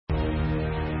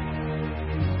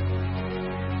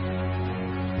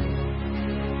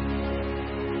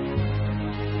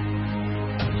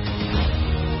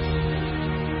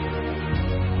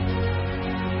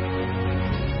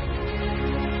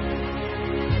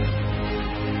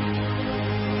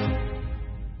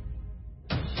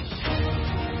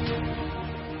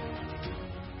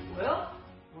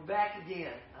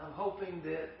again. I'm hoping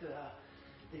that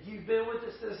you've been with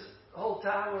us this whole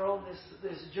time. We're on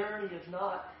this journey. If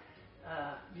not,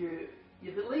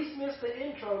 you've at least missed the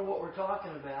intro to what we're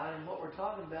talking about. And what we're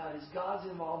talking about is God's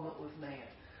involvement with man,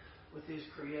 with His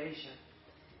creation,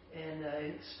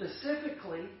 and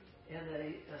specifically in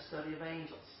a study of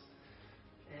angels.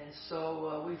 And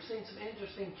so we've seen some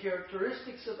interesting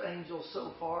characteristics of angels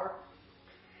so far.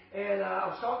 And I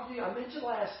was talking to you, I mentioned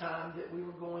last time that we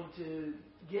were going to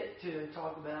get to and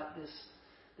talk about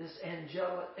this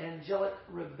angelic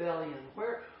rebellion.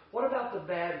 What about the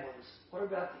bad ones? What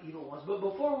about the evil ones? But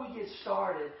before we get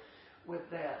started with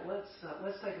that, let's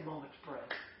take a moment to pray.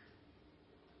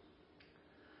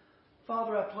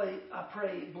 Father, I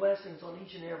pray blessings on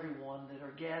each and every one that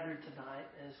are gathered tonight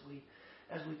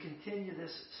as we continue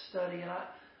this study. And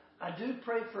I do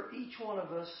pray for each one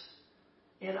of us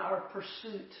in our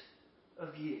pursuit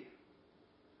of you,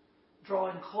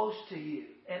 drawing close to you,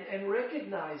 and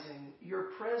recognizing your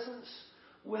presence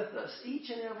with us each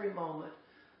and every moment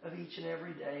of each and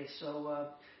every day. So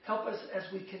help us as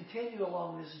we continue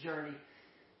along this journey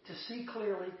to see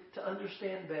clearly, to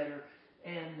understand better,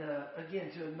 and again,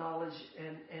 to acknowledge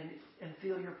and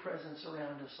feel your presence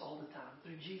around us all the time.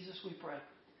 Through Jesus we pray.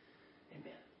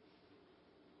 Amen.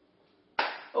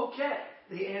 Okay,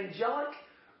 the angelic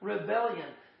rebellion.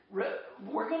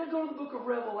 We're going to go to the book of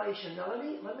Revelation. Now,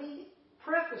 let me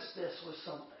preface this with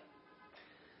something.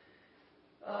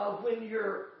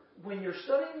 When you're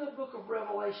studying the book of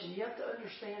Revelation, you have to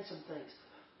understand some things.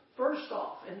 First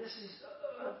off, and this is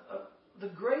the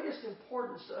greatest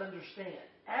importance to understand,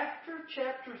 after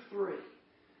chapter 3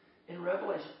 in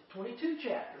Revelation, 22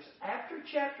 chapters, after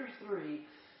chapter 3,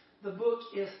 the book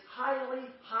is highly,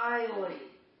 highly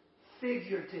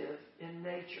figurative in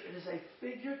nature. It is a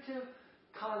figurative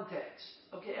context,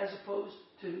 okay, as opposed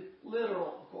to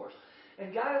literal, of course.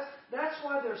 And guys, that's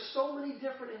why there's so many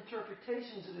different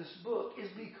interpretations of this book, is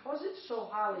because it's so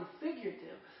highly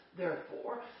figurative.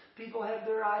 Therefore, people have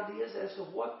their ideas as to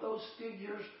what those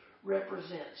figures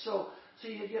represent. So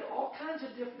you get all kinds of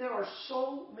different, there are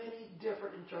so many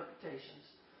different interpretations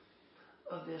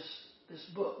of this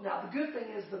book. Now, the good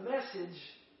thing is the message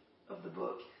of the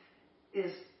book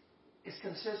is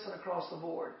consistent across the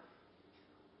board.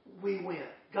 We win.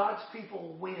 God's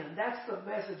people win. That's the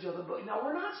message of the book. Now,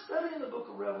 we're not studying the book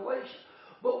of Revelation,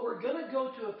 but we're going to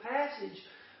go to a passage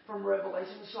from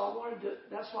Revelation. So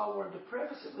that's why I wanted to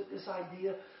preface it with this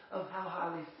idea of how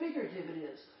highly figurative it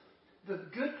is. The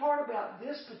good part about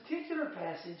this particular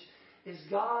passage is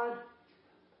God,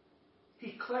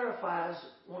 He clarifies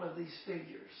one of these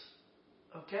figures.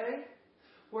 Okay?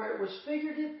 Where it was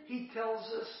figurative, He tells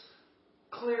us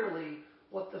clearly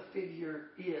what the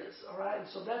figure is. All right? And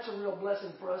so that's a real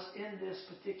blessing for us in this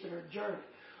particular journey.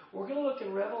 We're going to look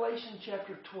in Revelation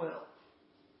chapter 12.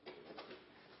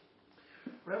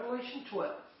 Revelation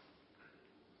 12.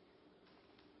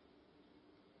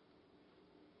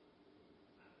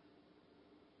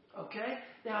 Okay?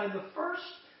 Now, in the first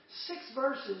 6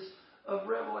 verses of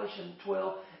Revelation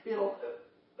 12, it'll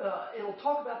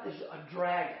talk about there's a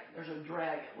dragon. There's a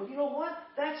dragon. Well, you know what?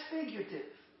 That's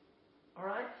figurative. All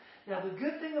right? Now, the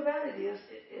good thing about it is,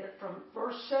 from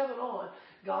verse 7 on,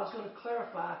 God's going to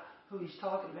clarify who He's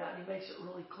talking about, and He makes it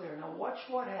really clear. Now, watch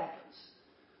what happens.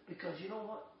 Because you know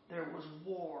what? There was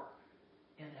war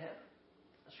in heaven.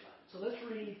 That's right. So let's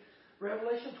read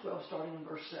Revelation 12, starting in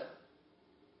verse 7.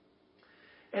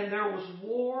 And there was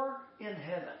war in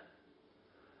heaven.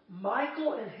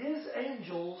 Michael and his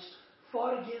angels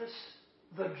fought against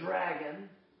the dragon,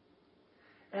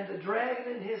 and the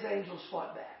dragon and his angels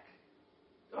fought back.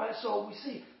 All right, so we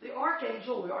see the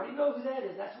archangel, we already know who that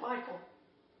is. That's Michael.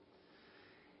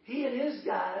 He and his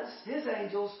guys, his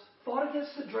angels, fought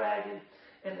against the dragon,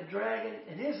 and the dragon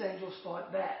and his angels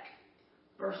fought back.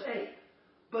 Verse 8.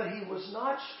 But he was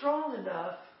not strong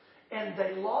enough, and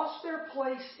they lost their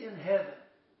place in heaven.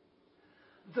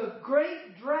 The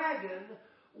great dragon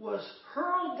was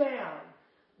hurled down,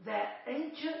 that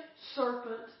ancient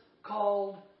serpent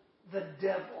called the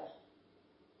devil,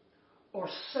 or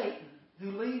Satan,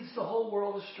 who leads the whole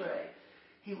world astray.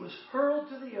 He was hurled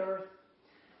to the earth,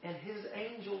 and his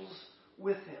angels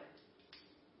with him.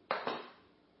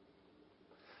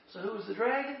 So who was the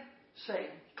dragon? Satan.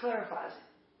 He clarifies it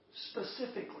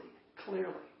specifically,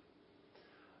 clearly.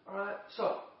 All right,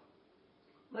 so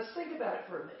let's think about it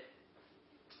for a minute.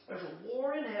 There's a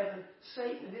war in heaven.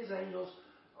 Satan and his angels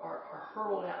are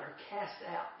hurled out, or cast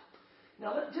out.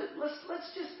 Now let's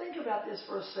just think about this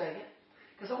for a second,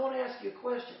 because I want to ask you a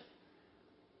question.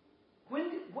 When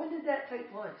did that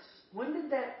take place? When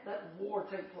did that war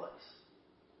take place?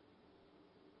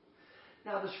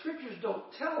 Now the Scriptures don't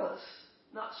tell us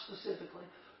not specifically,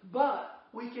 but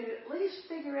we can at least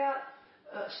figure out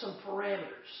some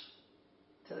parameters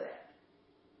to that.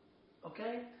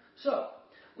 Okay? So,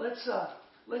 let's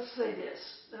say this.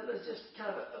 That's just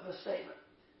kind of a statement.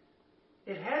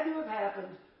 It had to have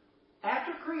happened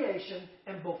after creation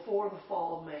and before the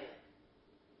fall of man.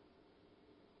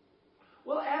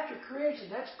 Well, after creation,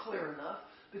 that's clear enough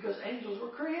because angels were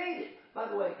created. By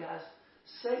the way, guys,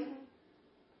 Satan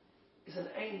is an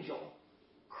angel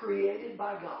created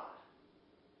by God.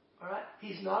 All right?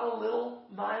 He's not a little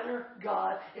minor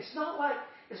God. It's not like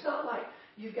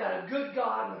you've got a good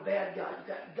God and a bad God. You've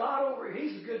got God over here,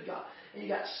 he's a good God. And you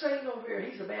got Satan over here,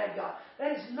 he's a bad God.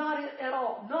 That is not it at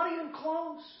all. Not even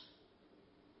close.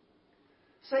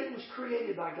 Satan was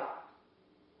created by God.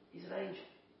 He's an angel.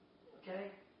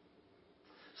 Okay?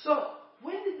 So,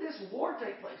 when did this war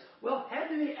take place? Well, it had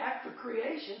to be after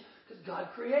creation because God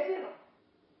created them.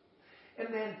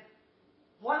 And then,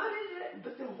 why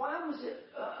was it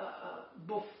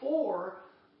before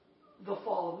the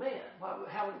fall of man?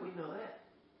 How would we know that?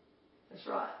 That's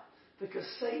right. Because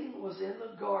Satan was in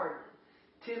the garden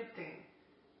tempting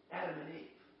Adam and Eve.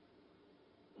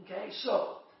 Okay,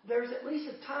 so there's at least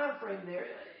a time frame there,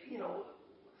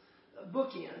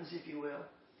 bookends, if you will,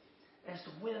 as to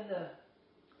when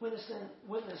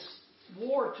this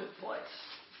war took place.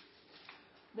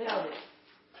 Now then,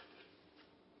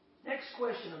 next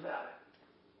question about it.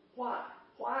 Why?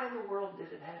 Why in the world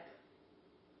did it happen?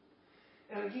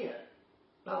 And again,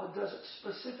 the Bible doesn't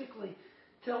specifically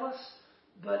tell us,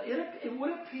 but it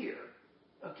would appear,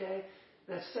 okay,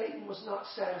 that Satan was not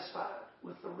satisfied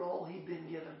with the role he'd been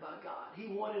given by God. He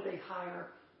wanted a higher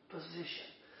position.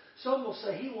 Some will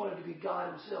say he wanted to be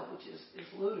God himself, which is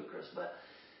ludicrous, but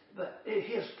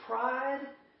his pride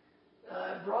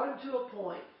brought him to a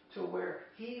point to where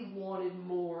he wanted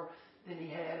more than he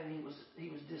had, and he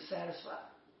was dissatisfied.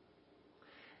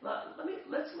 Now,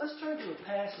 let's turn to a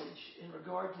passage in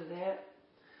regard to that.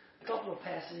 A couple of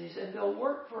passages, and they'll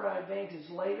work for our advantage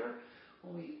later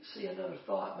when we see another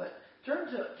thought. But turn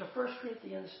to 1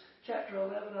 Corinthians chapter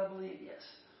 11, I believe. Yes,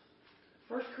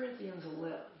 1 Corinthians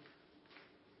 11.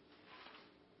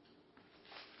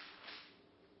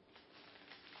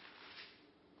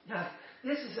 Now,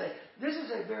 this is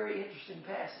a very interesting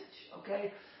passage,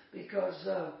 okay? Because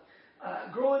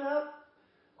growing up,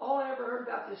 all I ever heard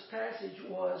about this passage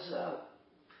was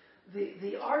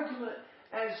the argument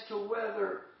as to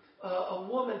whether a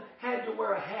woman had to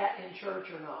wear a hat in church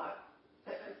or not.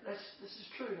 This is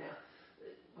true now.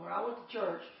 When I went to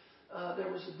church,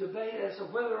 there was a debate as to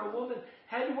whether a woman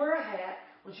had to wear a hat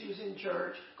when she was in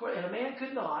church, and a man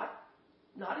could not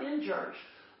in church.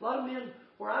 A lot of men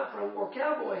where I'm from wore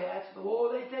cowboy hats, but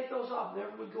they take those off.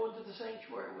 Never would go into the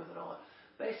sanctuary with it on.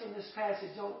 Based on this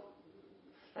passage,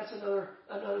 that's another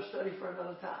study for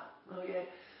another time. Okay,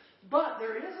 but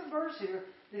there is a verse here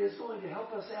that is going to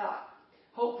help us out,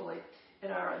 hopefully, in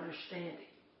our understanding.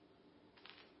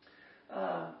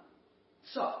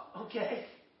 Okay.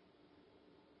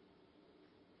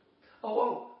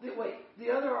 Wait. The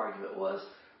other argument was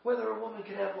whether a woman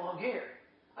could have long hair.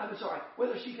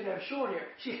 Whether she could have short hair.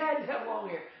 She had to have long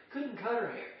hair. Couldn't cut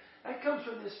her hair. That comes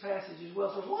from this passage as well.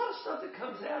 So there's a lot of stuff that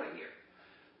comes out of here.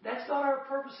 That's not our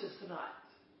purposes tonight.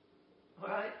 All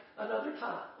right? Another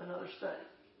time, another study.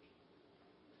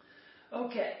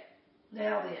 Okay.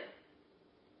 Now then,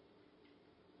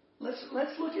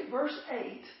 let's look at verse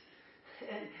 8.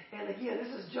 And again,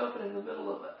 this is jumping in the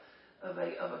middle of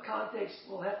a context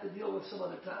we'll have to deal with some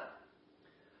other time.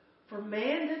 For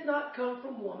man did not come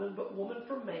from woman, but woman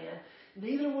from man.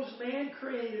 Neither was man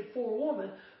created for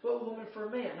woman, but woman for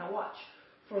man. Now watch.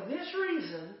 For this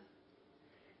reason,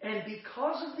 and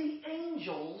because of the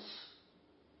angels,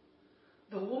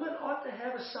 the woman ought to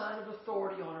have a sign of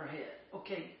authority on her head.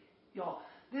 Okay, y'all,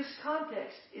 this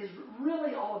context is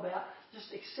really all about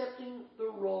just accepting the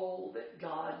role that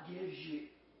God gives you.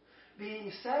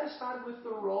 Being satisfied with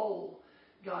the role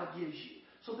God gives you.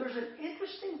 So there's an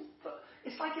interesting,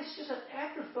 it's like it's just an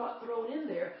afterthought thrown in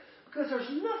there because there's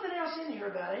nothing else in here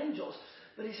about angels.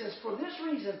 But he says, for this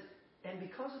reason, and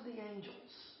because of the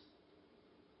angels,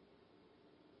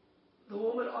 the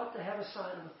woman ought to have a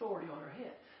sign of authority on her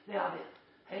head. Now then,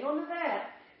 hang on to that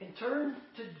and turn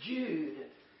to Jude.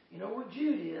 You know where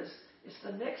Jude is? It's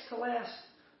the next to last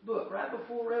book, right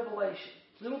before Revelation.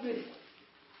 Little bitty one.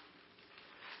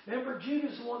 Remember, Jude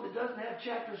is the one that doesn't have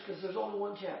chapters because there's only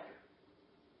one chapter.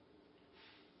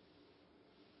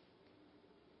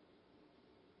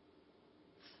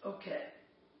 Okay.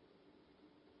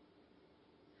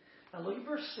 Now look at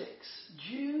verse 6.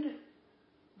 Jude,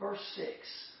 verse 6.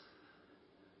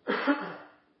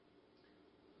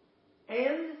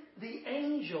 And the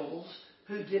angels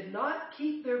who did not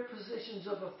keep their positions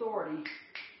of authority.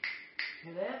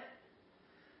 Hear that?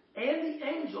 And the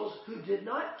angels who did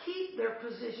not keep their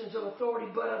positions of authority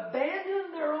but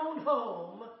abandoned their own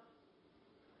home,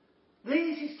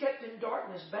 these He's kept in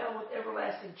darkness, bound with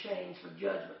everlasting chains for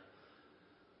judgment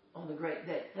on the great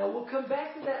day. Now we'll come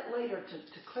back to that later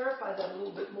to clarify that a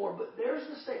little bit more, but there's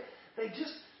the state. They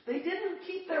didn't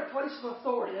keep their place of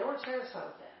authority. They weren't satisfied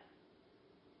with that.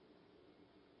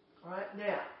 All right?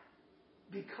 Now,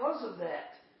 because of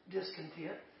that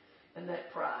discontent and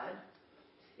that pride,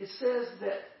 it says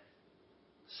that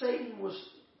Satan was,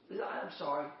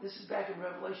 this is back in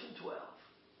Revelation 12.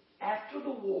 After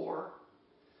the war,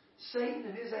 Satan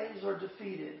and his angels are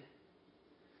defeated.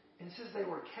 And it says they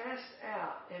were cast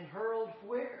out and hurled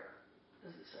where?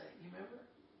 Does it say? You remember?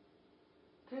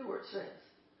 Tell you where it says.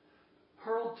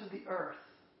 Hurled to the earth.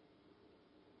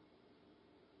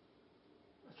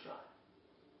 That's right.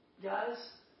 Guys,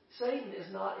 Satan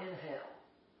is not in hell.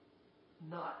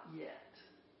 Not yet.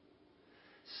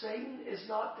 Satan is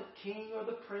not the king or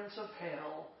the prince of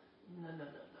hell. No.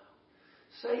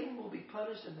 Satan will be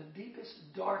punished in the deepest,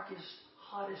 darkest,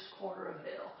 hottest corner of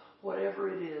hell, whatever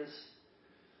it is.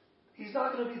 He's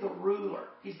not going to be the ruler.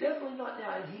 He's definitely not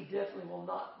now, and he definitely will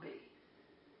not be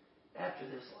after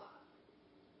this life.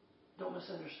 Don't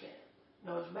misunderstand.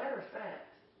 No, as a matter of fact,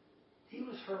 he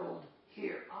was hurled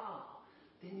here.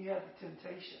 Then you have the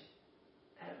temptation,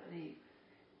 Adam and Eve,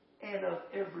 and of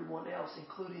everyone else,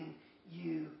 including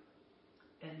you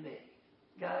and me.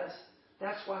 Guys,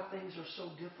 that's why things are so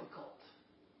difficult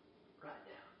right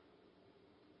now.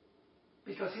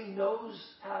 Because he knows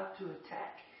how to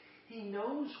attack. He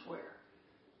knows where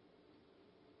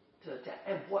to attack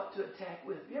and what to attack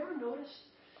with. Have you ever noticed?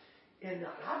 And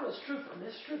I know it's true for me.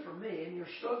 It's true for me. In your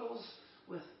struggles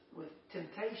with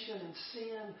temptation and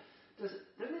sin,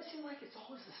 doesn't it seem like it's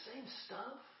always the same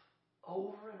stuff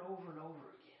over and over and over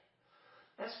again?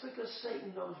 That's because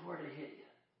Satan knows where to hit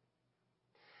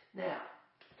you. Now,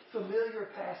 familiar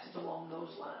passage along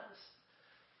those lines.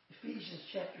 Ephesians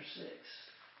chapter 6.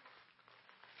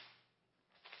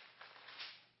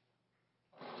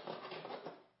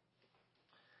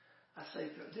 I say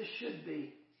this should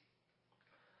be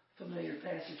a familiar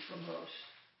passage for most.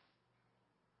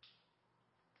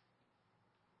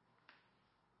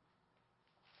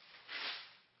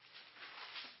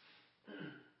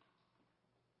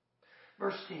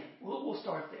 Verse 10. We'll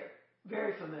start there.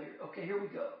 Very familiar. Okay, here we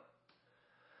go.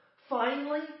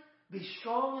 Finally, be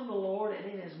strong in the Lord and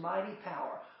in His mighty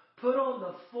power. Put on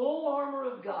the full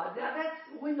armor of God. Now,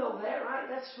 we know that, right?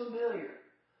 That's familiar.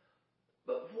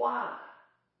 But why?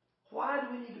 Why do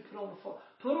we need to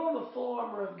put on the full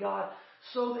armor of God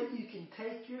so that you can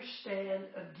take your stand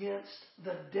against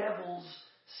the devil's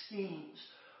schemes?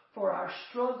 For our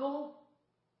struggle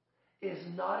is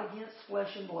not against flesh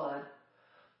and blood,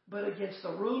 but against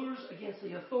the rulers, against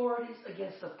the authorities,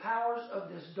 against the powers of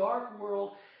this dark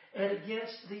world, and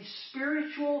against the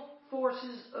spiritual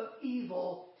forces of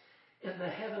evil in the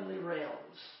heavenly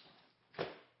realms.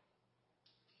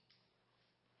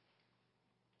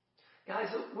 Guys,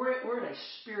 we're in a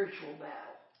spiritual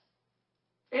battle.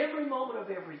 Every moment of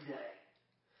every day.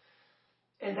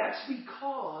 And that's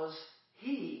because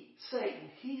Satan,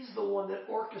 he's the one that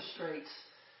orchestrates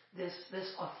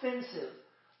this offensive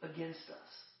against us.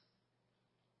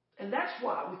 And that's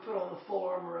why we put on the full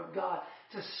armor of God,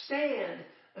 to stand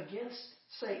against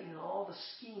Satan and all the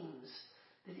schemes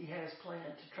that he has planned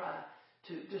to try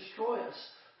to destroy us.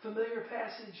 Familiar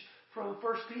passage from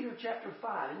 1 Peter chapter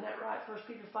 5. Isn't that right? 1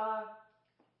 Peter 5?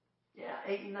 Yeah,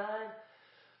 8 and 9.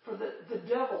 For the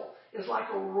devil is like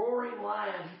a roaring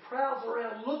lion. He prowls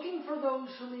around looking for those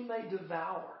whom he may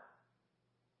devour.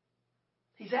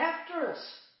 He's after us.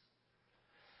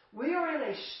 We are in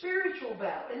a spiritual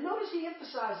battle. And notice he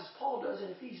emphasizes, Paul does in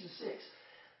Ephesians 6,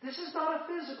 this is not a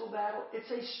physical battle, it's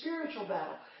a spiritual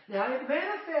battle. Now it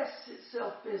manifests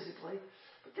itself physically,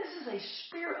 but this is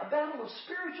a battle of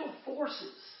spiritual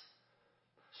forces.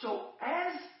 So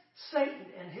as Satan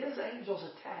and his angels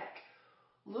attack,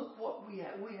 look what we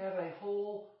have. We have a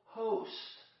whole host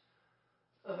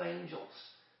of angels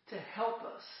to help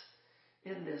us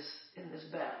in this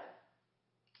battle.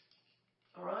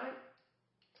 All right?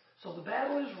 So the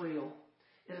battle is real.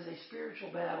 It is a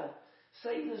spiritual battle.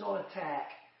 Satan is on attack,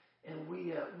 and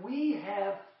we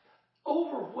have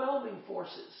overwhelming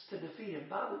forces to defeat him.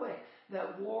 By the way,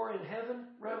 that war in heaven,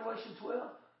 Revelation 12,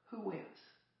 who wins?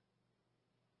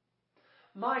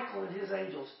 Michael and his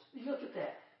angels. You look at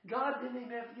that. God didn't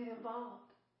even have to get involved.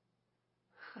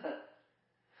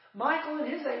 Michael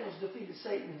and his angels defeated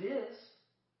Satan and his.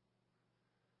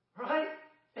 Right?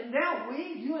 And now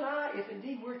we you and I, if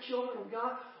indeed we're children of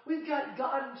God, we've got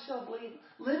God Himself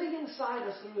living inside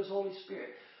us through His Holy Spirit.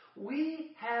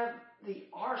 We have the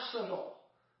arsenal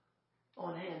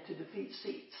on hand to defeat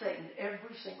Satan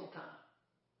every single time.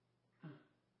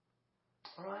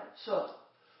 All right? So,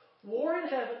 war in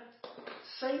heaven,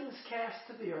 Satan's cast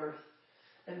to the earth,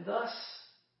 and thus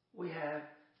we have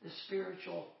the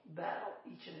spiritual battle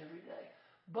each and every day.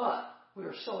 But we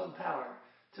are so empowered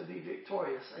to be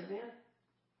victorious. Amen?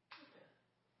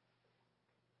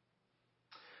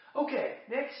 Okay,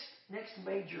 next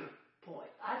major point.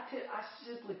 I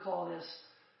simply call this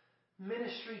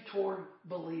ministry toward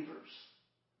believers.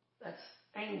 That's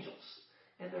angels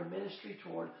and their ministry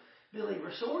toward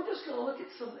believers. So we're just going to look at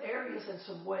some areas and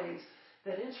some ways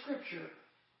that in Scripture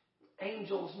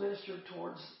angels ministered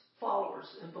towards followers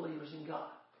and believers in God.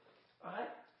 All right?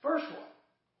 First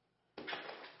one.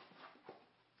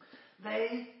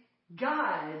 They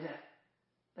guide.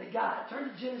 Turn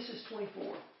to Genesis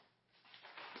 24.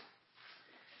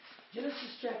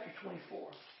 Genesis chapter 24.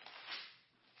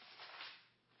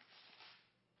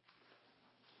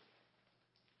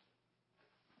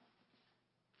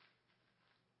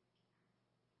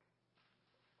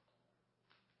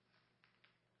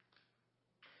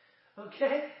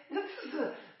 Okay?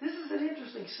 This is an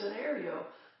interesting scenario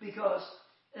because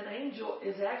an angel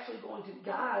is actually going to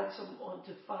guide someone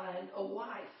to find a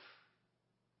wife.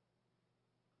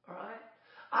 All right?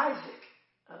 Isaac,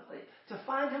 I believe, to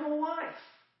find him a wife.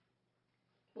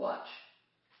 Watch.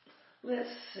 Let's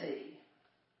see.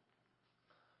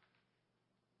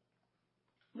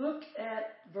 Look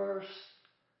at verse.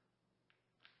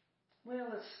 Well,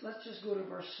 let's just go to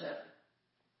verse 7.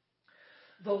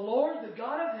 The Lord, the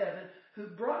God of heaven, who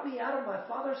brought me out of my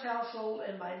father's household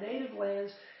and my native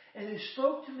lands, and who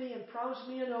spoke to me and promised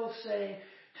me an oath, saying,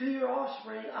 to your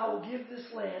offspring I will give this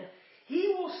land.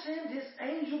 He will send His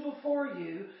angel before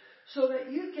you so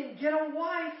that you can get a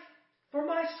wife for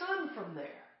my son from there.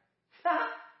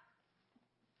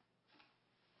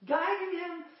 Guiding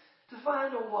him to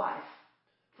find a wife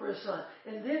for his son.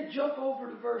 And then jump over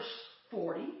to verse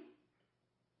 40.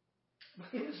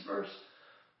 It was verse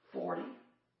 40.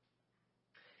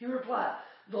 He replied,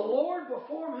 the Lord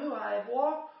before whom I have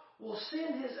walked will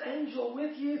send His angel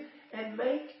with you and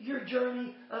make your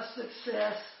journey a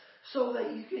success so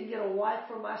that you can get a wife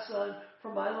for my son,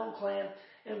 from my own clan,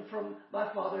 and from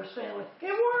my father's family.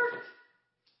 It worked!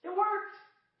 It worked!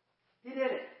 He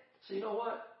did it. So you know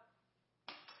what?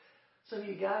 Some of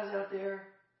you guys out there,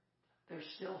 there's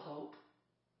still hope.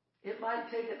 It might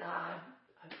take an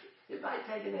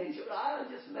angel.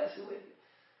 I'm just messing with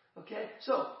you. Okay?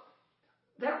 So,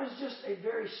 that was just a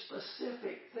very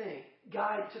specific thing.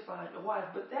 Guide to find a wife.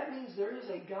 But that means there is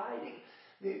a guiding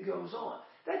that goes on.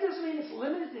 That doesn't mean it's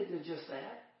limited to just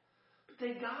that. But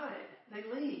they guide. They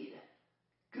lead.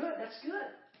 Good. That's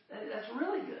good. That's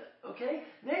really good. Okay?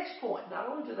 Next point. Not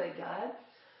only do they guide,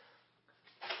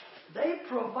 they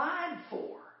provide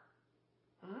for.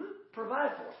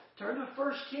 Provide for. Turn to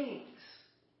 1 Kings.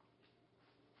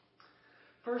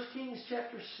 1 Kings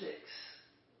chapter 6.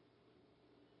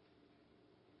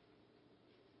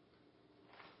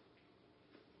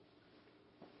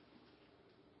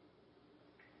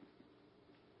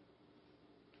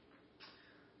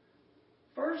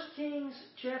 First Kings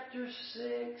chapter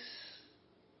 6.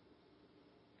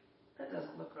 That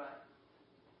doesn't look right.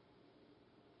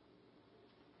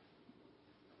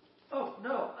 Oh,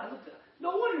 no.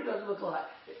 No wonder it doesn't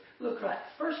look right.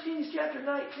 1 Kings chapter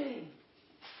 19.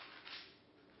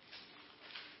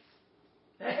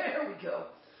 There we go.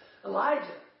 Elijah.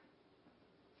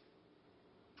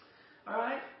 All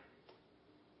right?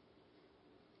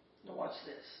 Now watch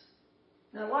this.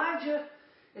 Now Elijah,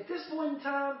 at this point in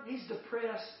time, he's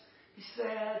depressed. He's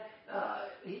sad.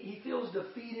 He feels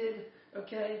defeated.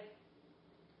 Okay?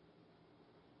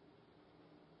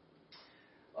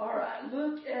 All right.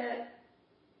 Look at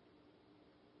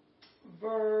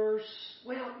verse.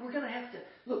 Well, we're going to have to.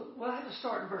 Look, we'll have to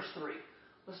start in verse 3.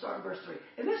 Let's start in verse 3.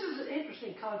 And this is an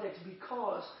interesting context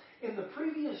because in the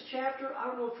previous chapter, I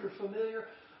don't know if you're familiar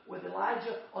with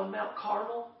Elijah on Mount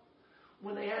Carmel,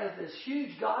 when they had this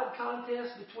huge God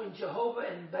contest between Jehovah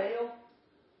and Baal.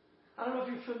 I don't know if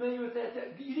you're familiar with that.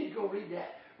 You need to go read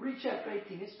that. Read chapter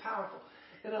 18. It's powerful.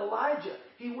 And Elijah,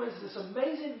 he wins this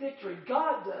amazing victory.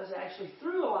 God does actually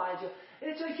through Elijah.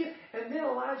 And then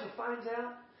Elijah finds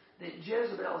out that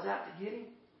Jezebel is out to get him,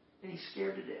 and he's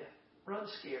scared to death.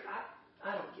 Runs scared.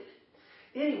 I don't get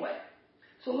it. Anyway,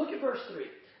 so look at verse 3.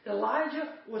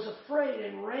 Elijah was afraid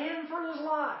and ran for his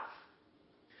life.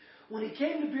 When he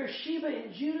came to Beersheba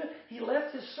in Judah, he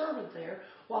left his servant there,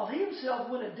 while he himself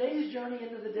went a day's journey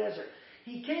into the desert.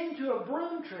 He came to a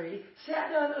broom tree,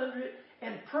 sat down under it,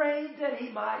 and prayed that he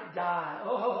might die.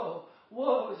 Oh,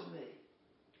 woe is me.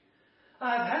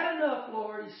 I've had enough,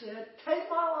 Lord, he said. Take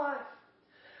my life.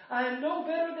 I am no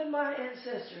better than my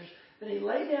ancestors. Then he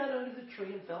lay down under the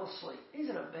tree and fell asleep. He's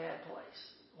in a bad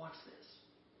place. Watch this.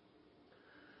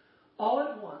 All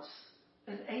at once,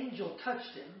 an angel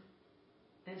touched him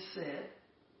and said,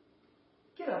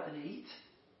 get up and eat.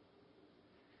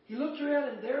 He looked around,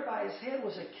 and there by his head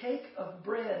was a cake of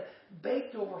bread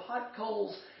baked over hot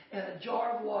coals and a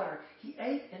jar of water. He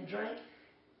ate and drank,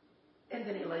 and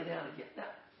then he lay down again. Now,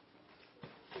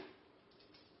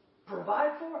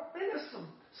 provide for? Man, there's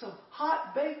some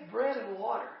hot baked bread and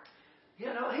water. You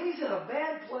know, he's in a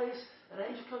bad place. An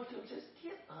angel comes to him and says,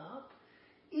 get up,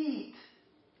 eat.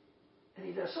 And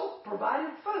he does. So,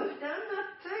 provided food. Now,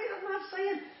 I'm not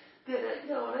saying that,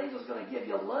 an angel's going to give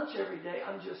you lunch every day.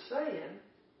 I'm just saying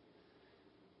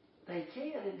they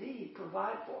can indeed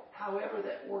provide for it. However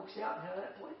that works out and how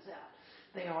that plays out.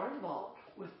 They are involved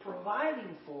with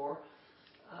providing for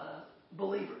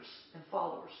believers and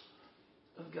followers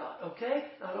of God. Okay?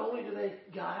 Not only do they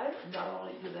guide, not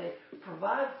only do they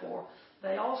provide for,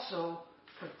 they also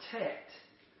protect.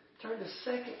 Turn to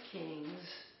 2 Kings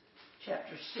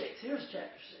chapter 6. Here's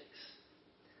chapter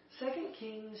 6. 2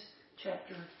 Kings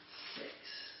chapter 6.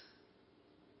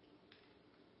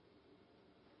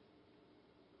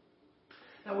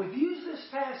 Now, we've used this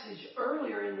passage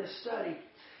earlier in this study.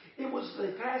 It was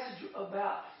the passage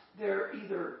about they're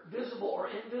either visible or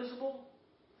invisible.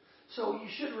 So you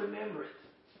should remember it.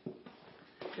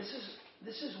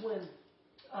 This is when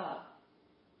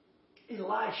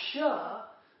Elisha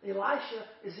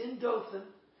is in Dothan.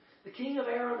 The king of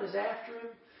Aram is after him.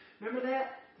 Remember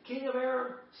that? The king of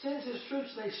Aram sends his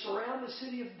troops. They surround the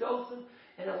city of Dothan.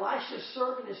 And Elisha's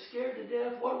servant is scared to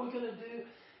death. What are we going to do?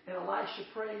 And Elisha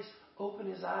prays,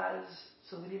 open his eyes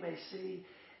so that he may see.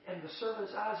 And the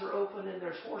servant's eyes are open, and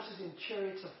there's horses and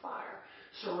chariots of fire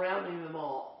surrounding them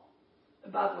all.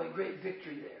 And by the way, great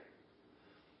victory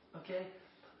there. Okay?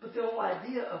 But the whole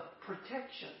idea of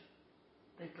protection.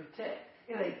 They protect.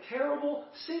 In a terrible,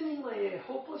 seemingly a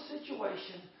hopeless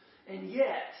situation, and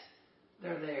yet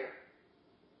they're there.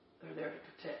 They're there to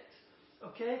protect.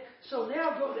 Okay? So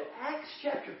now go to Acts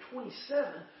chapter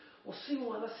 27. We'll see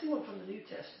one. Let's see one from the New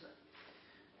Testament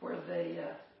where they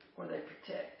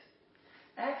protect.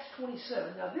 Acts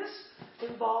 27. Now this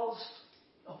involves.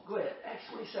 Oh, go ahead. Acts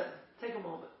 27. Take a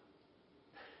moment.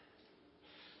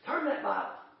 Turn that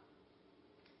Bible.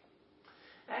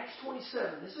 Acts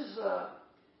 27. This is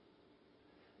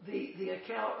the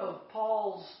account of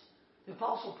the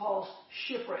Apostle Paul's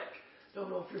shipwreck. Don't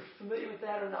know if you're familiar with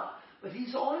that or not. But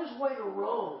he's on his way to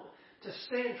Rome to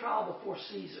stand trial before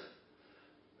Caesar.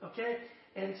 Okay?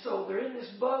 And so they're in this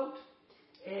boat,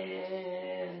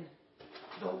 and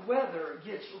the weather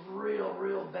gets real,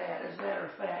 real bad. As a matter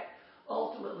of fact,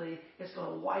 ultimately, it's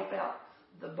going to wipe out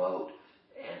the boat,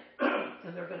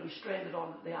 and they're going to be stranded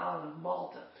on the island of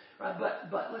Malta. Right?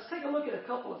 But let's take a look at a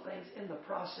couple of things in the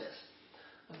process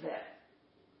of that.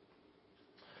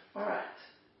 All right.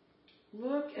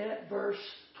 Look at verse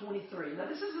 23. Now,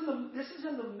 this is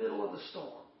in the middle of the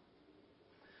storm.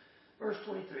 Verse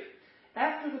 23.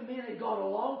 After the men had gone a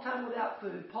long time without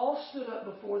food, Paul stood up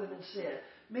before them and said,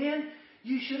 men,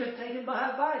 you should have taken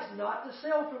my advice not to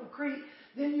sail from Crete.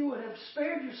 Then you would have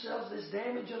spared yourselves this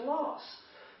damage and loss.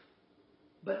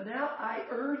 But now I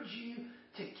urge you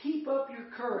to keep up your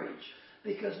courage,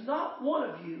 because not one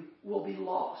of you will be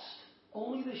lost.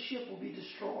 Only the ship will be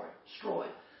destroyed.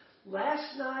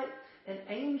 Last night, an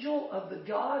angel of the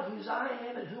God whose I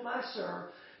am and whom I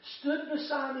serve stood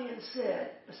beside me and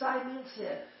said,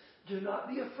 do not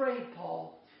be afraid,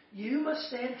 Paul. You must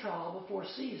stand trial before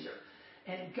Caesar.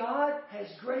 And God has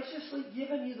graciously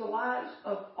given you the lives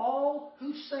of all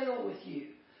who sail with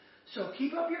you. So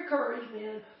keep up your courage,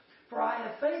 men, for I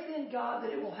have faith in God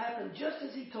that it will happen just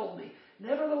as he told me.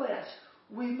 Nevertheless,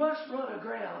 we must run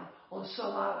aground on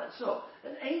some island. So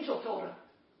an angel told him,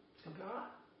 it's going to be all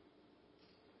right.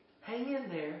 Hang in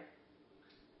there.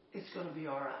 It's going to be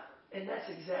all right. And that's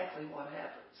exactly what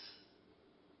happens.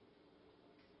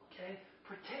 Okay?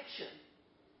 Protection.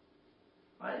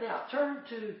 All right, now turn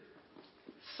to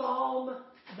Psalm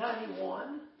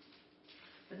 91,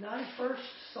 the 91st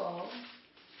Psalm.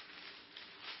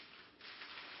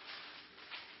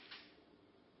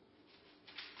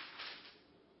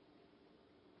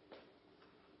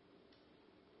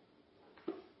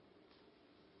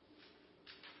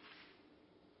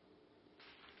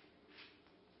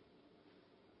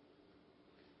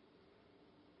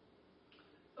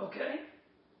 Okay?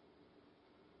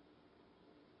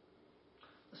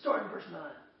 Let's start in verse 9.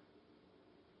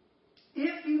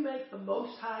 If you make the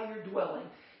Most High your dwelling,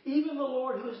 even the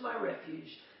Lord who is my refuge,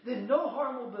 then no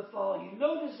harm will befall you,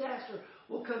 no disaster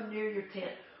will come near your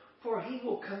tent. For He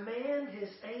will command His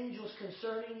angels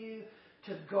concerning you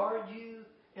to guard you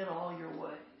in all your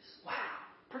ways. Wow!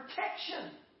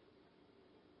 Protection!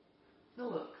 Now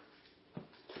look,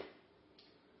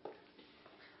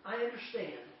 I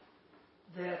understand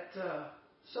that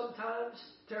sometimes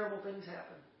terrible things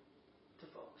happen to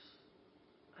folks.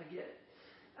 I get it.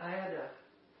 I had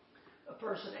a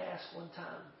person ask one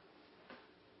time,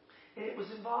 and it was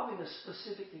involving a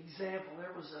specific example.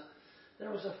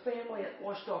 There was a family at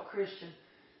Washita Christian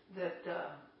that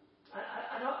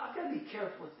I've got to be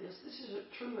careful with this. This is a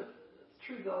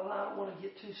true though, and I don't want to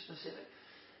get too specific.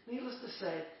 Needless to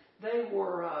say, they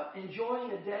were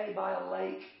enjoying a day by a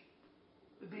lake,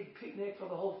 a big picnic for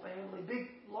the whole family, big,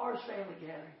 large family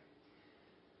gathering.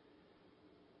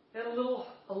 And a little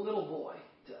boy,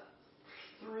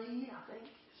 3, I think,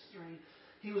 it's 3.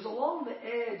 He was along the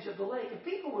edge of the lake, and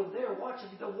people were there watching.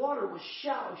 The water was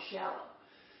shallow.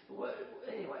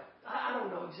 Anyway, I don't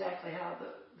know exactly how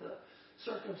the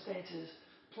circumstances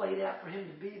played out for him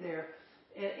to be there.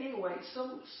 And anyway,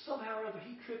 somehow or other,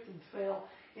 he tripped and fell,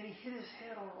 and he hit his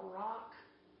head on a rock.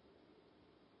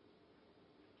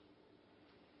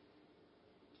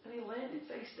 And he landed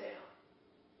face down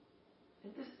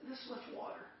in this much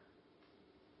water.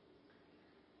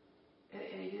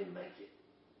 And he didn't make it.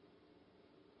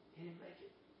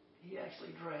 He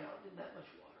actually drowned in that much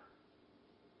water.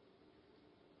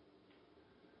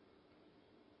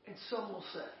 And some will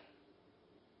say,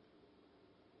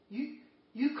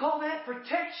 you call that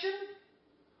protection?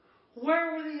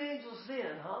 Where were the angels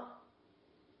then, huh?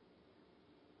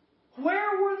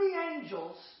 Where were the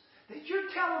angels that you're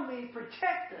telling me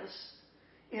protect us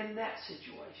in that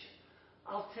situation?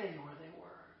 I'll tell you where they were.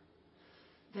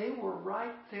 They were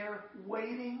right there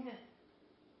waiting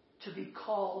to be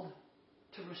called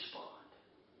to respond.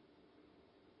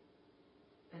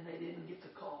 And they didn't get the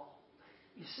call.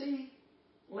 You see,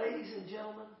 ladies and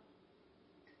gentlemen,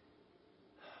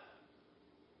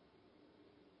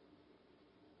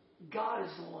 God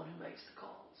is the one who makes the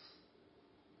calls.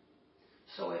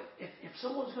 So if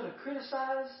someone's going to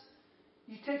criticize,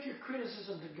 you take your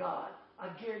criticism to God. I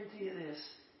guarantee you this,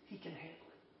 He can handle it.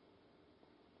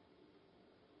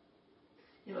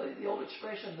 You know, the old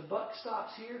expression, the buck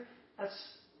stops here, that's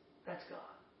God.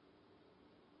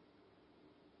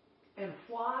 And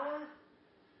why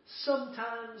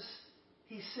sometimes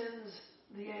He sends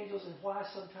the angels and why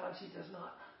sometimes He does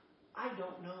not, I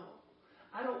don't know.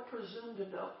 I don't presume to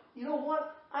know. You know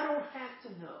what? I don't have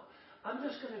to know. I'm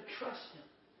just going to trust Him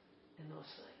in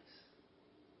those things.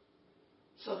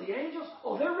 So the angels,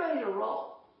 they're ready to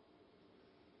roll.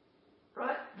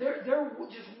 Right? They're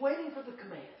just waiting for the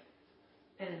command.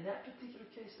 And in that particular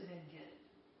case, they didn't get it.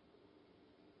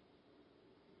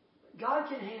 God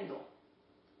can handle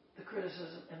the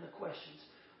criticism and the questions.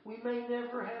 We may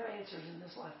never have answers in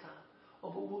this lifetime.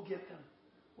 But we'll get them.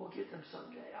 We'll get them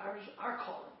someday. Our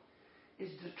calling is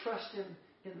to trust Him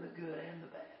in the good and the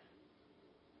bad.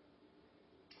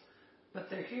 But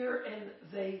they're here and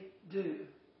they do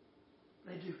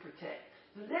protect.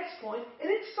 The next point, and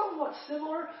it's somewhat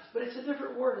similar, but it's a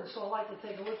different word, and so I like to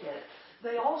take a look at it.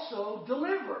 They also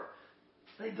deliver.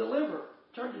 They deliver.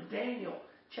 Turn to Daniel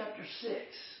chapter 6.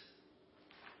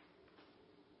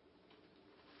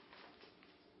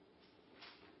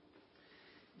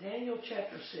 Daniel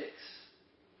chapter 6.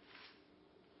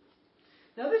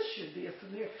 Now this should be a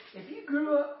familiar. If you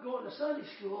grew up going to Sunday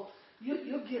school,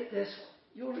 you'll get this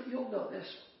one. You'll know this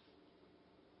one.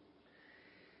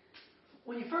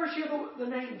 When you first hear the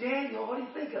name Daniel, what do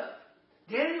you think of?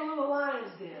 Daniel in the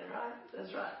lion's den, right?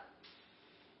 That's right.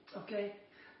 Okay.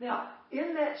 Now,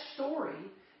 in that story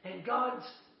and God's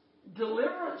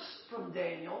deliverance from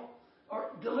Daniel,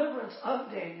 or deliverance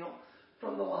of Daniel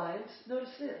from the lions, notice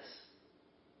this.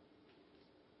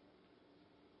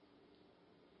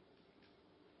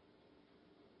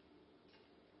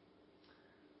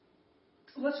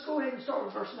 Let's go ahead and start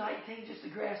with verse 19 just to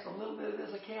grasp a little bit of this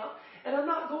account. And I'm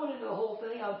not going into the whole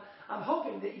thing. I'm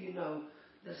hoping that you know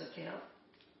this account.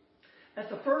 At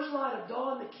the first light of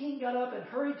dawn, the king got up and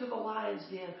hurried to the lion's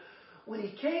den. When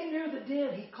he came near the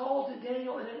den, he called to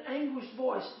Daniel in an anguished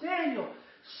voice, "Daniel,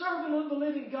 servant of the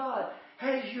living God,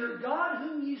 has your God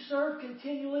whom you serve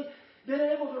continually been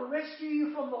able to rescue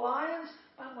you from the lions?"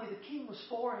 By the way, the king was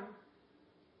for him.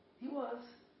 He was.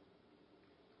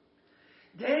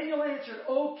 Daniel answered,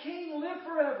 "O king, live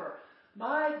forever.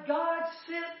 My God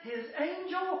sent His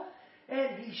angel,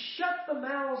 and He shut the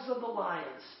mouths of the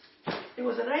lions." It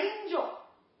was an angel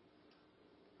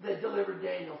that delivered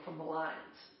Daniel from the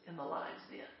lions in the lion's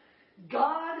den.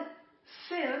 God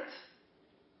sent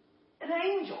an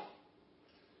angel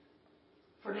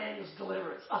for Daniel's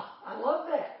deliverance. I love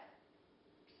that.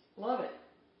 Love it.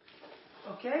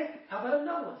 Okay, how about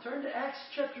another one? Turn to Acts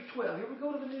chapter 12. Here we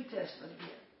go to the New Testament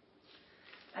again.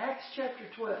 Acts chapter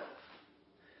 12.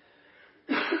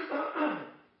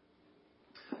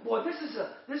 Boy, this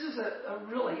is a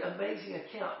really amazing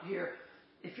account here.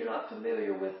 If you're not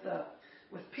familiar with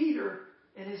Peter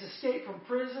and his escape from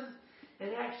prison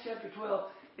in Acts chapter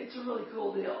 12, it's a really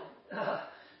cool deal.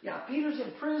 Peter's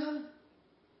in prison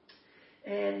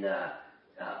and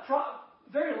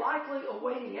very likely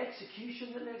awaiting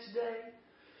execution the next day.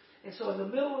 And so in the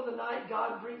middle of the night,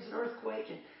 God brings an earthquake,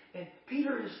 and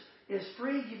Peter is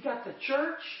free. You've got the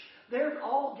church. They're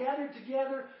all gathered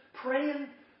together, praying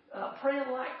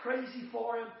like crazy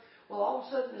for him. Well, all of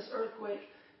a sudden, this earthquake,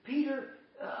 Peter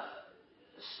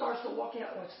starts to walk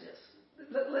out. Watch this.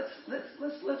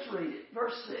 Let's read it.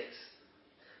 Verse 6.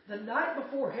 The night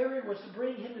before Herod was to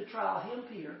bring him to trial,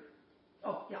 Peter.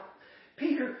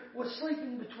 Peter was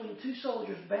sleeping between two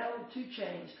soldiers bound with two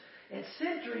chains, and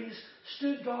sentries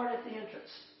stood guard at the entrance.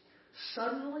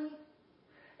 Suddenly,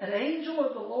 an angel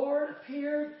of the Lord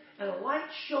appeared, and a light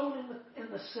shone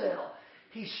in the cell.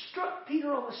 He struck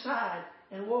Peter on the side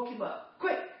and woke him up.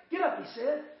 Quick, get up, he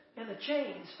said, and the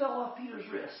chains fell off Peter's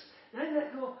wrists. And then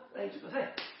that cool? The angel goes, hey,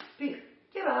 Peter,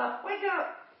 get up, wake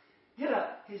up. Get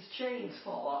up. His chains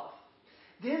fall off.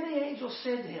 Then the angel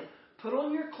said to him, put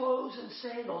on your clothes and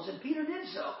sandals. And Peter did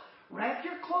so. Wrap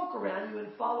your cloak around you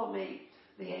and follow me,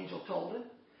 the angel told him.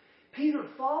 Peter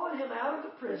followed him out of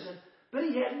the prison, but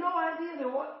he had no idea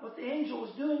that what the angel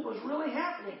was doing was really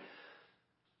happening.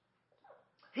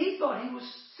 He thought he was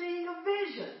seeing a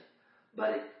vision,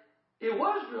 but it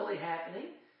was really happening,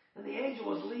 and the angel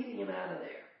was leading him out of there.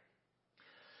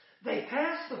 They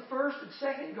passed the first and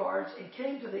second guards and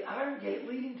came to the iron gate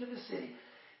leading to the city.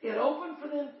 It opened for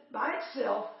them by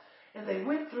itself, and they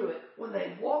went through it. When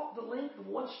they walked the length of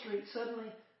one street,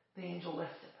 suddenly the angel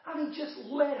left him. Just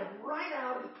led him right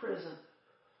out of the prison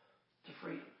to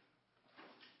freedom.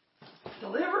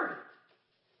 Delivered.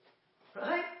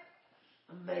 Right?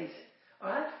 Amazing. All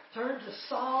right? Turn to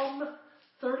Psalm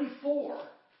 34.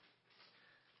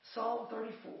 Psalm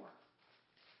 34.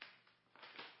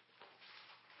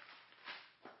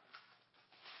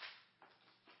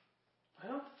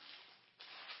 Well,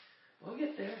 we'll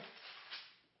get there.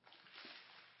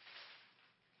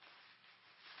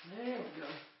 There we go.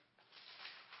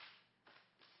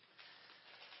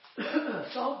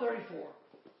 Psalm 34.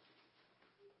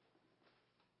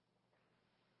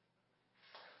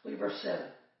 Look at verse 7.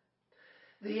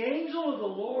 The angel of the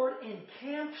Lord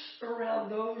encamps around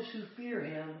those who fear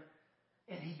him,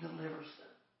 and he delivers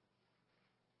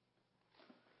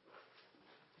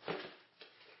them.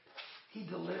 He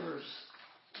delivers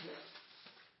them.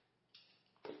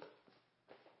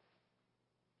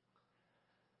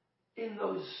 In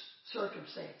those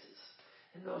circumstances,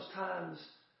 in those times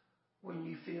when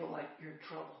you feel like you're in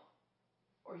trouble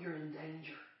or you're in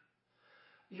danger,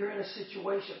 you're in a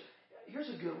situation. Here's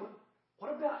a good one.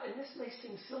 What about, and this may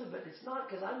seem silly, but it's not,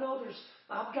 because I know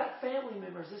I've got family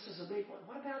members, this is a big one.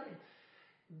 What about in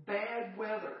bad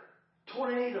weather,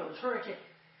 tornadoes, hurricanes?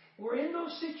 We're in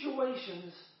those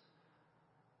situations.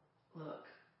 Look,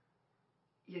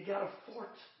 you got a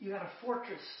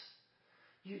fortress.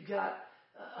 You've got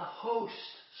a host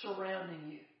surrounding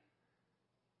you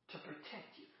to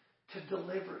protect you, to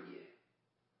deliver you.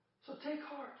 So take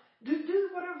heart. Do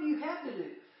whatever you have to do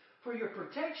for your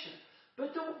protection.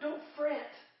 But don't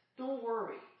fret. Don't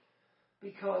worry.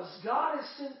 Because God has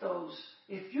sent those.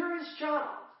 If you're his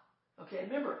child, okay,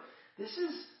 remember, this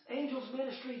is angels'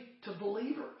 ministry to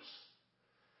believers.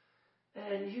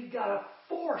 And you've got a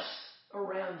force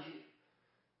around you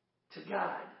to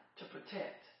guide, to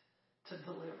protect, to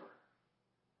deliver.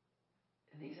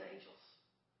 And these angels.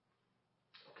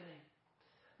 Okay.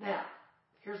 Now,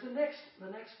 here's the next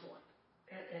point.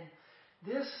 And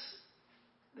this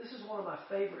is one of my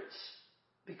favorites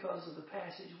because of the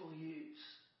passage we'll use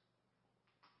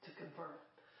to confirm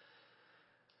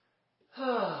it.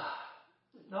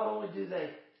 Not only do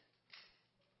they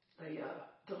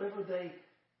deliver, they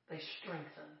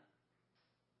strengthen.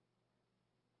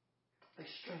 They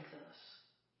strengthen us.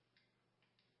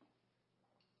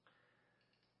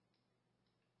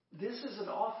 This is an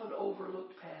often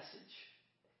overlooked passage.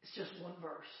 It's just one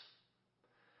verse.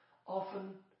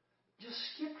 Often just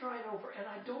skipped right over, and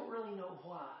I don't really know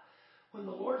why. When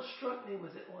the Lord struck me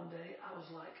with it one day, I was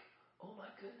like, oh my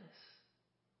goodness.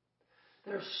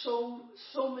 There's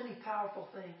so many powerful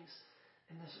things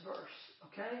in this verse,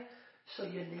 okay? So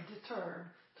you need to turn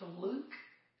to Luke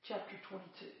chapter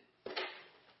 22.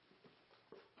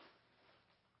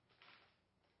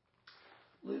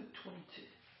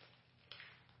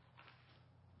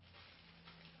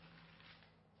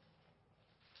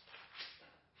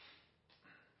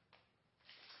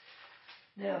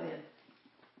 Now then,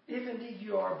 if indeed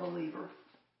you are a believer,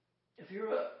 if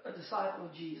you're a disciple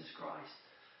of Jesus Christ,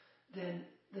 then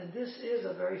this is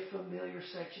a very familiar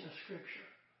section of Scripture.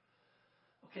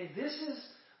 Okay,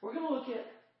 we're going to look at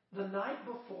the night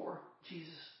before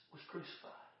Jesus was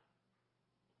crucified.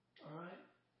 All right?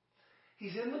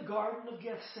 He's in the Garden of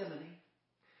Gethsemane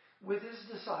with his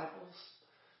disciples.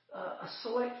 A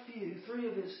select few,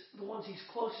 the ones he's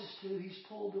closest to, he's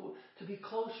pulled to be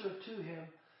closer to him.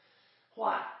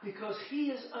 Why? Because he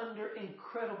is under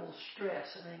incredible stress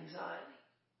and anxiety.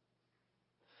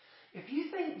 If you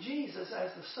think Jesus,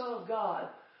 as the Son of God,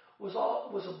 was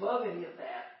above any of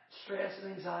that, stress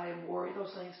and anxiety and worry,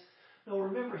 those things, no,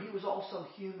 remember, he was also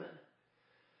human.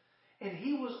 And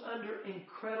he was under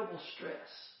incredible stress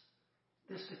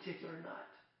this particular night.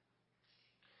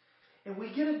 And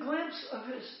we get a glimpse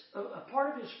of a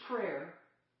part of his prayer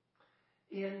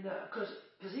because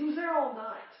he was there all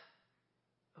night.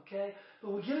 Okay?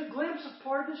 But we get a glimpse of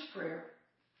part of his prayer.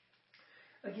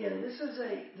 Again, and this is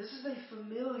a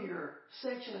familiar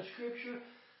section of Scripture.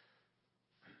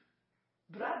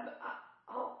 But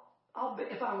I'll bet,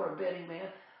 if I were a betting man,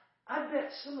 I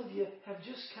bet some of you have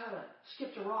just kind of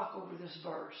skipped a rock over this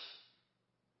verse.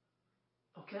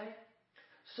 Okay?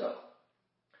 So,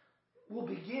 we'll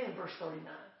begin verse 39.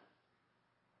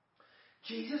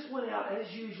 Jesus went out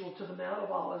as usual to the Mount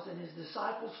of Olives, and his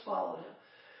disciples followed him.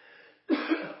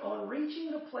 On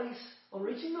reaching the place,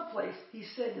 he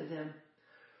said to them,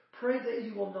 "Pray that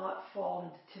you will not fall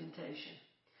into temptation."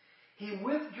 He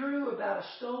withdrew about a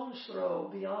stone's throw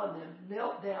beyond them,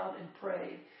 knelt down and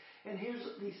prayed. And here's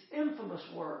these infamous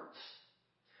words.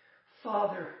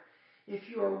 "Father, if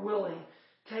you are willing,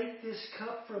 take this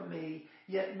cup from me,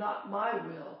 yet not my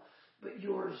will, but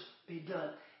yours be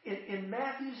done." In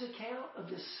Matthew's account of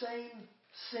this same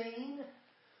scene,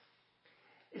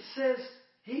 it says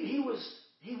he was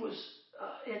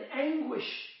in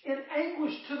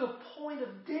anguish to the point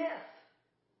of death,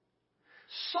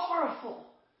 sorrowful,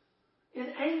 in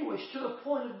anguish to the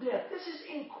point of death. This is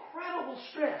incredible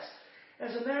stress.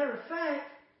 As a matter of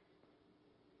fact,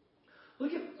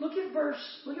 look at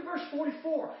verse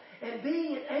 44. And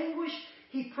being in anguish,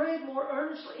 he prayed more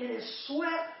earnestly, and his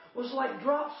sweat was like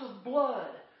drops of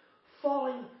blood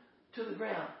falling to the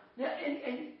ground. Now,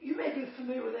 and you may be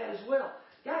familiar with that as well.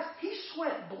 Guys, he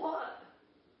sweat blood.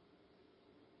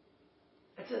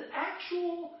 It's an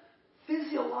actual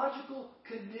physiological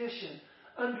condition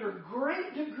under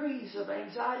great degrees of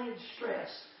anxiety and stress.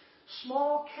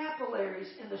 Small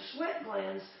capillaries in the sweat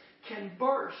glands can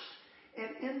burst,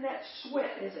 and in that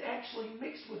sweat is actually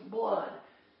mixed with blood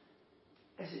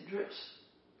as it drips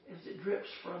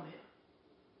from him.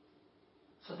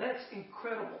 So that's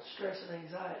incredible stress and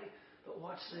anxiety. But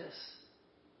watch this.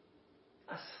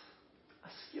 I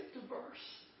skipped a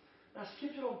verse. I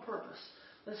skipped it on purpose.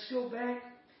 Let's go back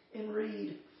and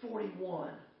read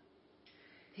 41.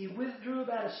 He withdrew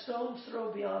about a stone's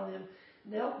throw beyond them,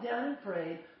 knelt down and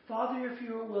prayed, "Father, if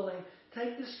you are willing,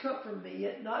 take this cup from me,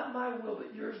 yet not my will,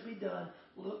 but yours be done."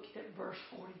 Look at verse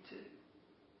 42.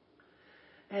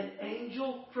 An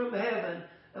angel from heaven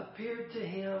appeared to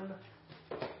him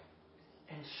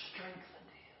and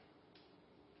strengthened him.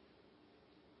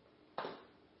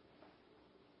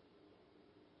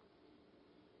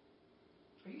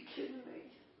 Are you kidding me?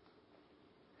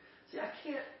 See, I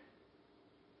can't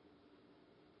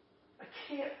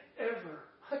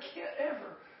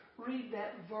ever read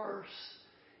that verse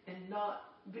and not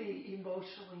be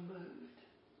emotionally moved.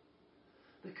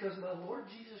 Because my Lord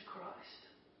Jesus Christ,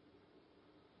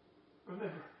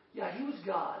 remember, yeah, he was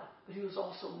God, but he was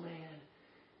also man.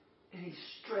 And he's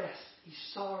stressed, he's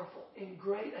sorrowful, in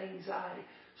great anxiety,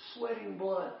 sweating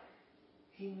blood.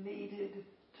 He needed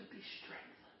to be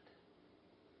strengthened.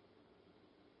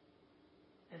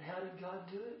 And how did God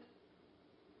do it?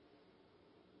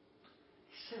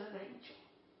 He sent an angel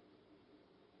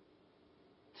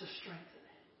to strengthen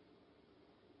him.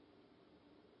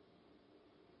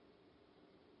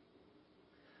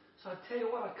 So I tell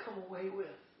you what I come away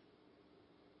with.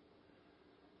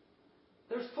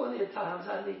 There's plenty of times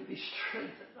I need to be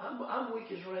strengthened. I'm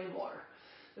weak as rainwater.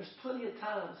 There's plenty of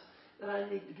times that I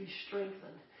need to be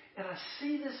strengthened. And I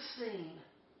see this scene.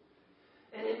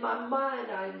 And in my mind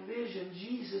I envision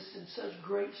Jesus in such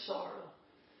great sorrow.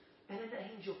 And an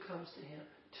angel comes to him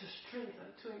to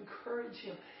strengthen, to encourage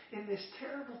him in this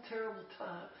terrible, terrible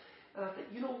time. And I think,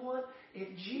 you know what?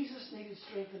 If Jesus needed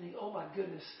strengthening, oh my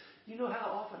goodness, you know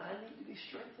how often I need to be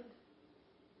strengthened?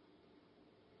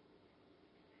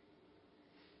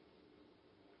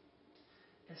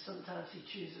 And sometimes he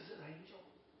chooses an angel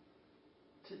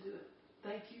to do it.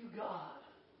 Thank you, God,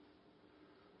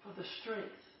 for the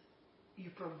strength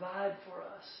you provide for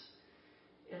us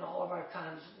in all of our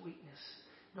times of weakness,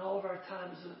 in all of our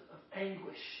times of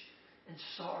anguish and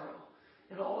sorrow,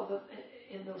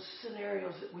 in those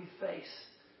scenarios that we face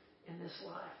in this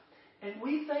life. And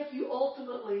we thank you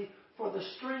ultimately for the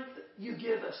strength you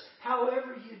give us,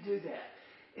 however you do that.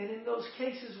 And in those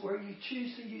cases where you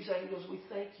choose to use angels, we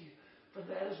thank you for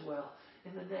that as well.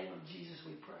 In the name of Jesus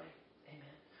we pray.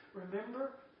 Amen.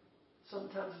 Remember,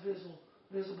 sometimes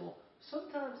visible,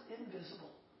 sometimes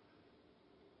invisible.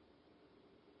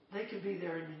 They can be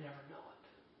there and you never know it.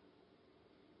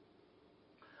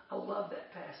 I love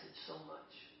that passage so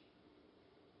much.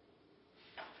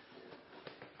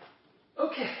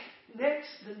 Okay,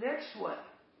 the next way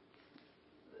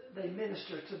they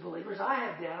minister to believers,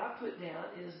 I put down,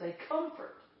 is they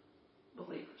comfort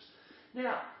believers.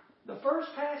 Now, the first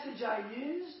passage I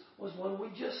used was one we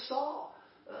just saw,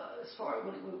 as far as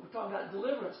when we were talking about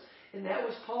deliverance, and that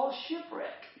was Paul's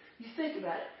shipwreck. You think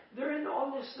about it. They're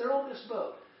on this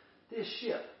boat, this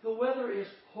ship. The weather is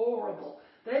horrible.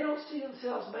 They don't see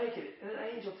themselves making it. And an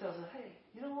angel tells them, hey,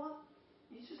 you know what?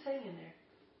 You just hang in there.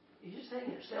 You just hang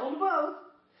in there. Stay on the boat.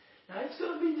 Now, it's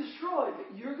going to be destroyed,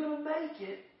 but you're going to make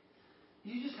it.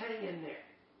 You just hang in there.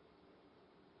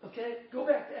 Okay? Go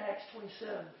back to Acts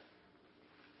 27.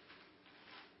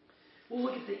 We'll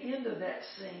look at the end of that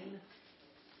scene.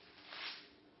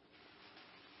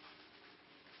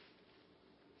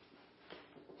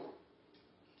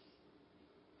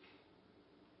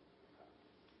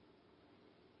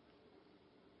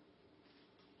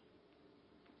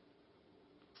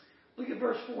 Look at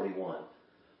verse 41.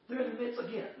 They're in the midst,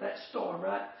 again, that storm,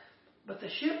 right? But the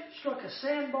ship struck a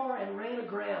sandbar and ran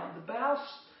aground. The bow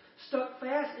stuck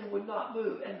fast and would not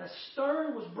move, and the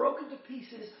stern was broken to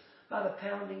pieces by the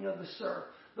pounding of the surf.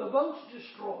 The boat's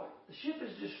destroyed. The ship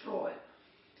is destroyed.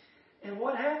 And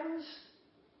what happens?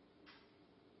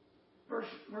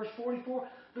 Verse 44.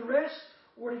 The rest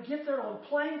were to get there on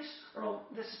planks,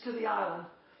 this is to the island,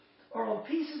 or on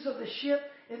pieces of the ship.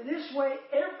 In this way,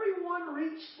 everyone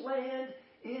reached land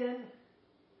in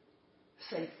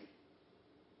safety.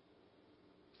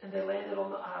 And they landed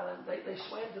on the island. They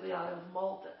swam to the island of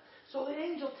Malta. So the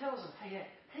angel tells them, hey,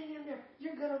 hang in there.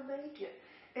 You're going to make it.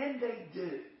 And they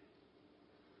do.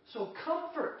 So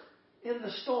comfort in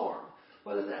the storm,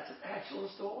 whether that's an actual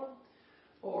storm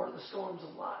or the storms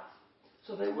of life.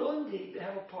 So they will indeed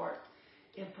have a part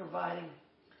in providing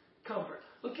comfort.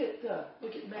 Look at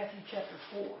Matthew chapter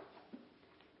 4.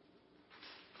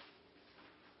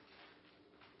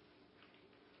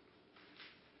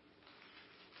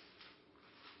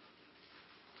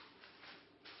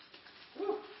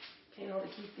 Can't hardly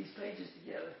keep these pages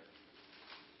together.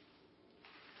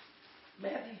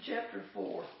 Matthew chapter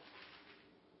 4.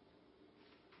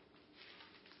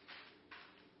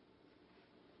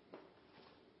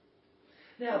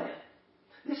 Now then,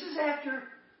 this is after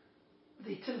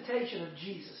the temptation of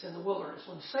Jesus in the wilderness,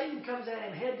 when Satan comes at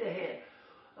him head to head,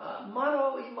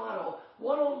 mano a mano,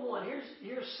 one-on-one.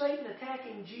 Here's Satan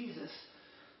attacking Jesus,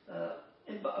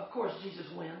 and of course Jesus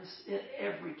wins in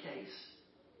every case,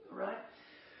 right?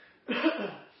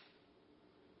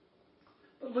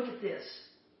 But look at this.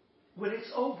 When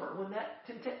it's over, when that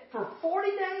for 40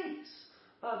 days,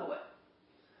 by the way,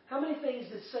 how many things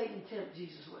did Satan tempt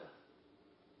Jesus with?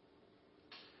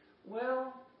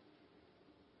 Well,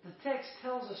 the text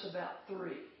tells us about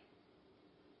 3.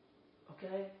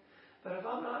 Okay? But if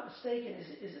I'm not mistaken,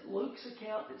 is it Luke's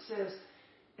account that says,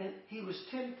 and he was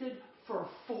tempted for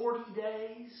 40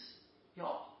 days?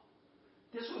 Y'all,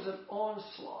 this was an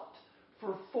onslaught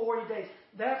for 40 days.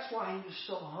 That's why he was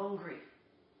so hungry.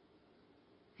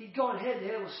 He'd gone head to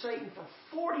head with Satan for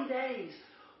 40 days.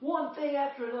 One thing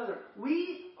after another.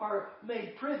 We are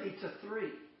made privy to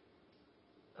 3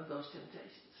 of those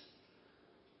temptations.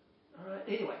 All right.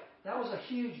 Anyway, that was a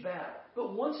huge battle.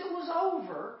 But once it was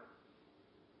over,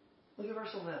 look at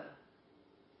verse 11.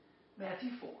 Matthew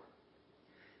 4.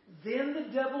 Then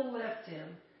the devil left him,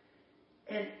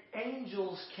 and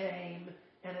angels came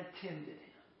and attended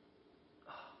him.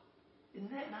 Oh,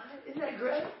 isn't that nice? Isn't that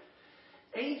great?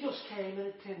 Angels came and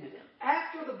attended him.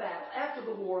 After the battle, after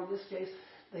the war in this case,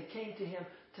 they came to him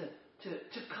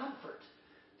to comfort,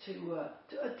 to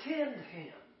attend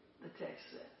him, the text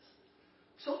says.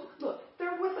 So, look,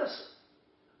 they're with us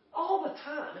all the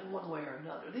time in one way or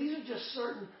another. These are just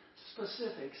certain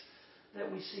specifics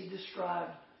that we see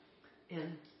described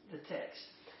in the text.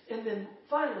 And then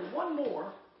finally, one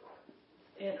more,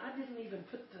 and I didn't even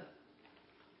put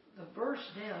the verse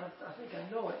down. I think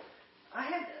I know it. I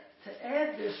had to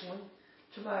add this one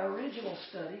to my original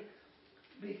study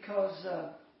because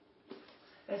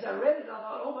as I read it, I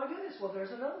thought, oh my goodness, well,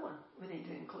 there's another one we need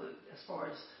to include as far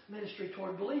as ministry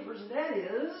toward believers, and that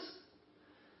is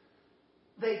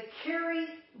they carry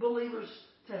believers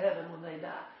to heaven when they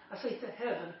die. I say to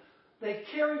heaven. They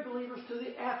carry believers to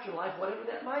the afterlife, whatever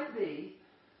that might be.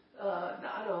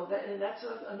 I know that, and that's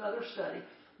another study.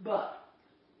 But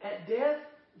at death,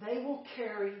 they will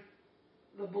carry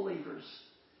the believers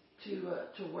to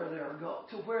where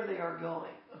they are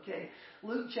going. Okay,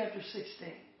 Luke chapter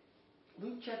 16.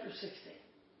 Luke chapter 16.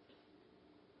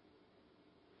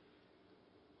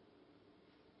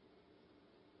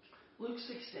 Luke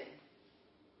 16.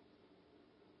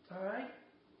 All right.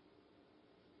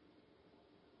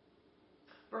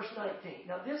 Verse 19.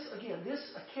 Now this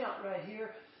account right here,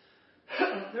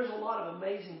 there's a lot of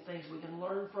amazing things we can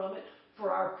learn from it.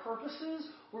 For our purposes,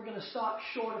 we're going to stop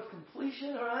short of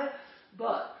completion, all right?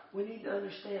 But we need to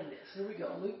understand this. Here we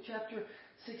go. Luke chapter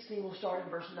 16, we'll start in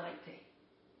verse 19.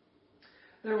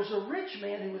 There was a rich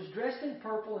man who was dressed in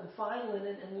purple and fine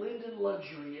linen and lived in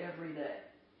luxury every day.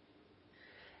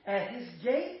 At his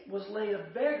gate was laid a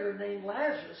beggar named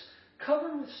Lazarus,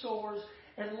 covered with sores,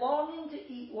 and longing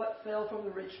to eat what fell from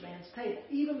the rich man's table.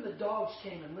 Even the dogs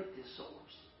came and licked his sores.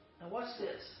 Now watch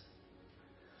this.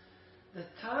 The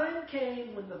time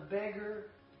came when the beggar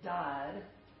died,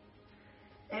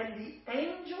 and the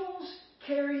angels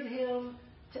carried him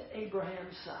to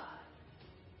Abraham's side.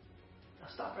 Now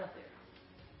stop right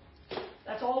there.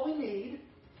 That's all we need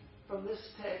from this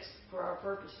text for our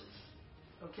purposes.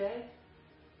 Okay?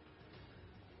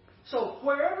 So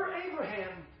wherever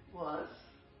Abraham was,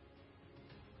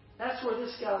 that's where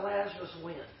this guy Lazarus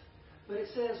went. But it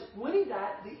says, when he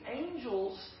died, the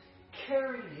angels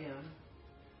carried him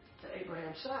to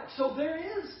Abraham's side. So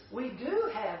we do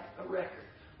have a record.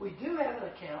 We do have an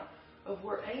account of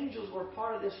where angels were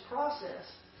part of this process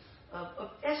of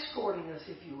escorting us,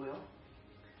 if you will,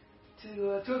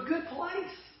 to a good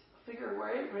place. Figure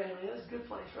where Abraham is, good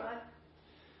place, right?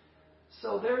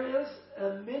 So there is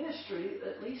a ministry,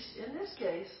 at least in this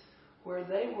case, where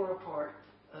they were a part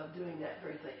of doing that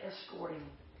very thing, escorting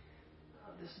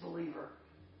this believer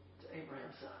to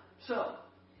Abraham's side. So,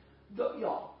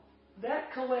 y'all,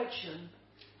 that collection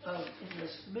in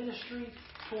this ministry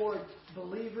toward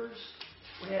believers,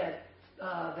 we had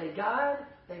they guide,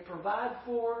 they provide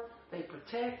for, they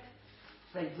protect,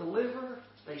 they deliver,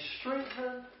 they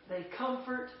strengthen, they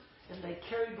comfort, and they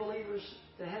carry believers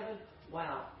to heaven.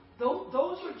 Wow.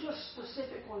 Those are just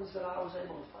specific ones that I was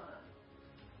able to find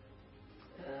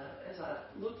as I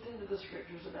looked into the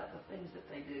scriptures about the things that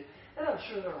they do. And I'm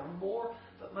sure there are more,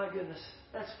 but my goodness,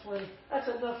 that's plenty. That's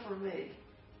enough for me.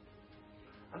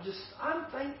 I'm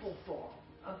thankful for them.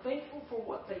 I'm thankful for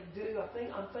what they do.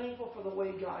 I'm thankful for the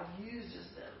way God uses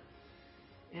them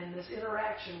in this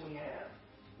interaction we have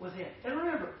with Him. And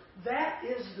remember, that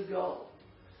is the goal.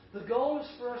 The goal is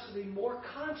for us to be more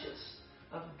conscious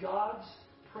of God's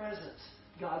presence,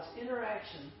 God's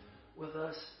interaction with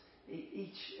us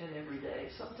each and every day.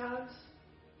 Sometimes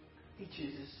He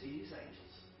chooses to use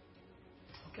angels.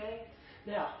 Okay?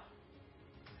 Now,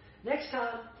 next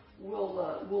time we'll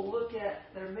look at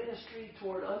their ministry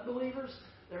toward unbelievers.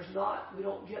 We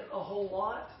don't get a whole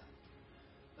lot.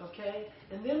 Okay?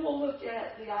 And then we'll look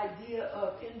at the idea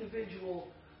of individual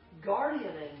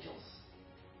guardian angels.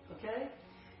 Okay?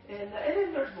 And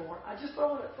then there's more. I just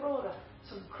throwing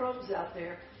some crumbs out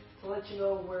there to let you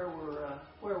know where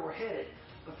we're headed.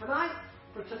 But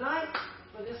for tonight,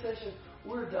 for this session,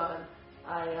 we're done.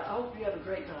 I hope you have a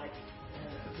great night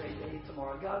and a great day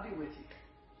tomorrow. God be with you.